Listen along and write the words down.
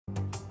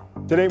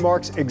Today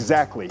marks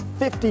exactly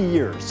 50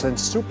 years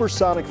since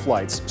supersonic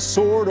flights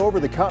soared over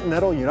the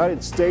continental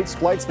United States,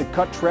 flights that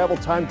cut travel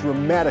time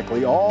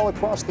dramatically all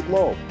across the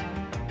globe.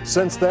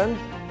 Since then,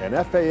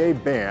 an FAA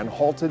ban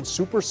halted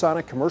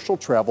supersonic commercial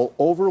travel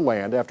over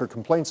land after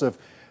complaints of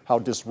how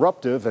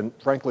disruptive and,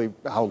 frankly,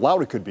 how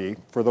loud it could be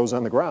for those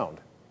on the ground.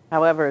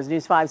 However, as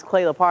News 5's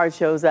Clay Lepard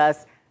shows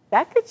us,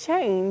 that could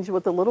change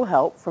with a little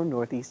help from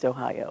Northeast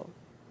Ohio.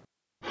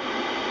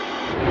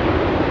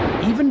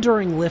 Even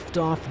during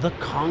liftoff, the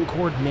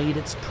Concorde made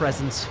its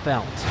presence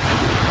felt.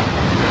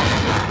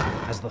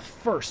 As the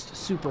first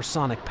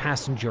supersonic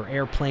passenger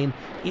airplane,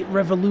 it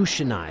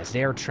revolutionized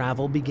air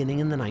travel beginning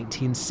in the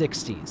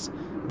 1960s.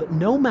 But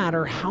no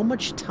matter how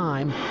much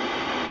time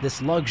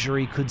this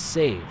luxury could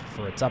save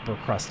for its upper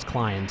crust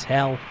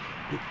clientele,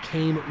 it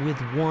came with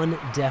one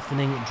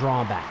deafening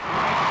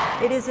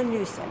drawback. It is a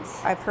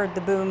nuisance. I've heard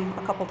the boom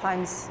a couple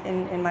times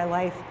in my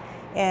life,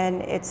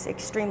 and it's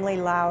extremely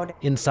loud.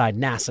 Inside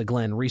NASA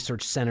Glenn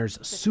Research Center's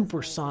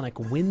supersonic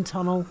wind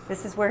tunnel,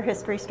 this is where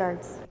history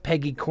starts.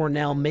 Peggy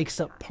Cornell makes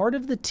up part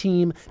of the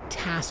team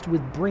tasked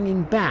with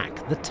bringing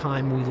back the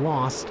time we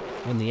lost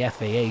when the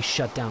FAA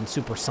shut down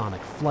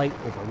supersonic flight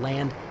over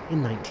land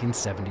in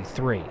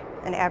 1973.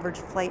 An average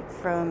flight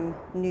from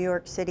New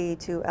York City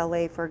to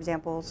LA, for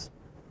example, is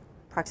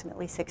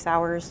approximately 6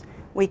 hours.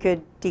 We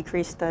could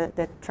decrease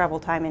the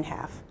travel time in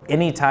half.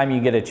 Anytime you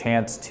get a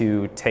chance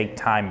to take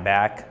time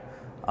back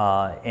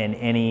in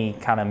any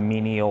kind of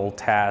menial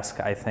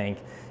task, I think,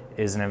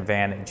 is an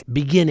advantage.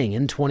 Beginning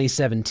in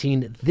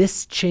 2017,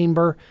 this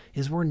chamber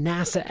is where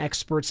NASA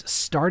experts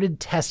started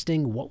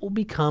testing what will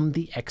become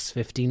the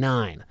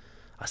X-59,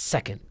 a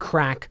second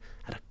crack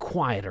at a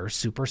quieter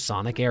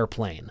supersonic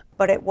airplane.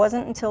 But it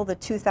wasn't until the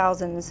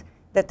 2000s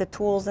that the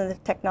tools and the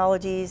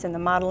technologies and the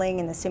modeling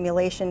and the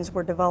simulations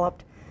were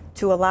developed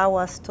to allow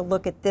us to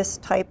look at this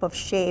type of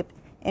shape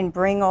and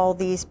bring all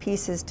these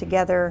pieces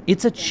together.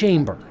 It's a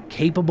chamber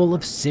capable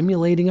of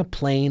simulating a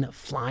plane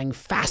flying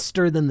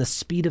faster than the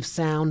speed of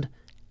sound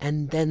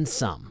and then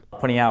some.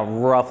 Putting out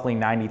roughly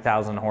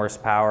 90,000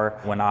 horsepower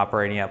when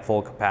operating at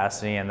full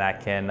capacity, and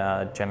that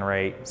can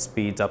generate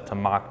speeds up to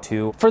Mach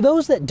 2. For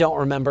those that don't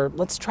remember,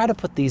 let's try to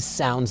put these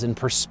sounds in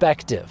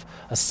perspective.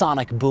 A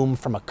sonic boom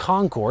from a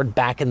Concorde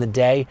back in the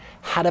day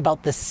had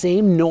about the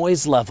same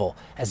noise level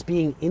as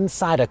being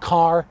inside a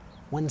car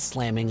when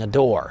slamming a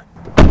door.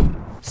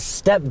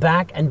 Step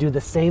back and do the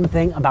same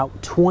thing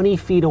about 20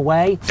 feet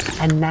away,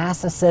 and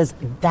NASA says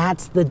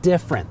that's the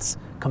difference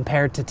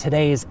compared to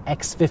today's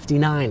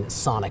X-59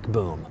 sonic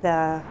boom.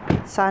 The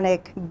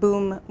sonic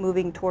boom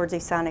moving towards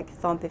a sonic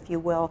thump, if you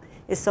will,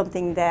 is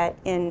something that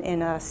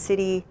in a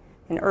city,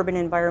 an urban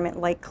environment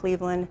like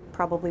Cleveland,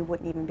 probably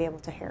wouldn't even be able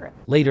to hear it.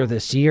 Later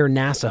this year,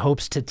 NASA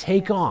hopes to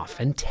take off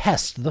and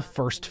test the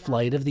first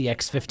flight of the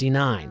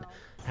X-59.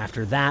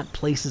 After that,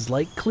 places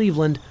like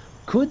Cleveland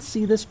could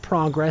see this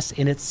progress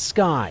in its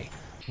sky,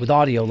 with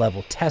audio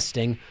level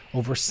testing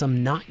over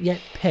some not yet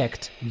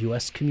picked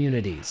U.S.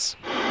 communities.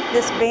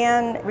 This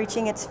ban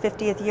reaching its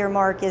 50th year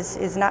mark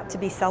is not to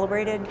be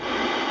celebrated.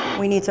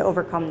 We need to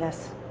overcome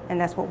this,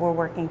 and that's what we're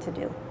working to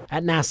do.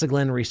 At NASA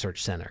Glenn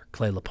Research Center,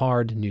 Clay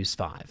Lepard, News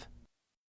 5.